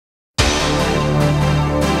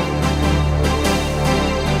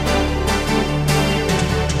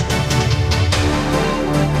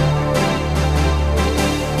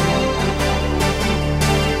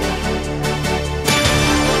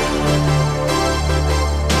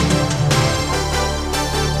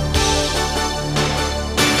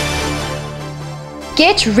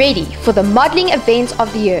Get ready for the modeling event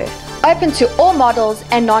of the year, open to all models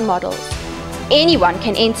and non-models. Anyone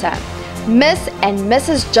can enter. Miss and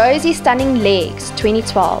Mrs. Jozi Stunning Legs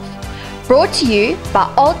 2012. Brought to you by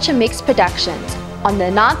Ultra Mix Productions on the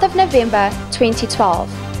 9th of November 2012.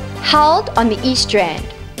 Held on the East Strand.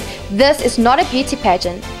 This is not a beauty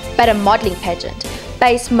pageant, but a modeling pageant,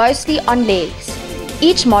 based mostly on legs.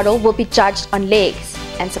 Each model will be judged on legs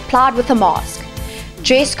and supplied with a mask.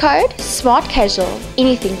 Dress code, smart casual,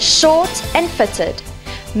 anything short and fitted.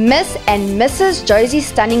 Miss and Mrs. Jozi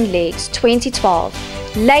Stunning Legs 2012.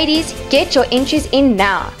 Ladies, get your entries in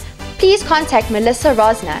now. Please contact Melissa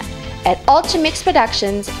Rosner at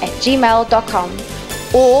ultramixproductions@gmail.com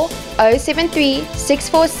or 073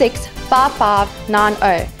 646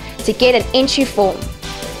 5590 to get an entry form.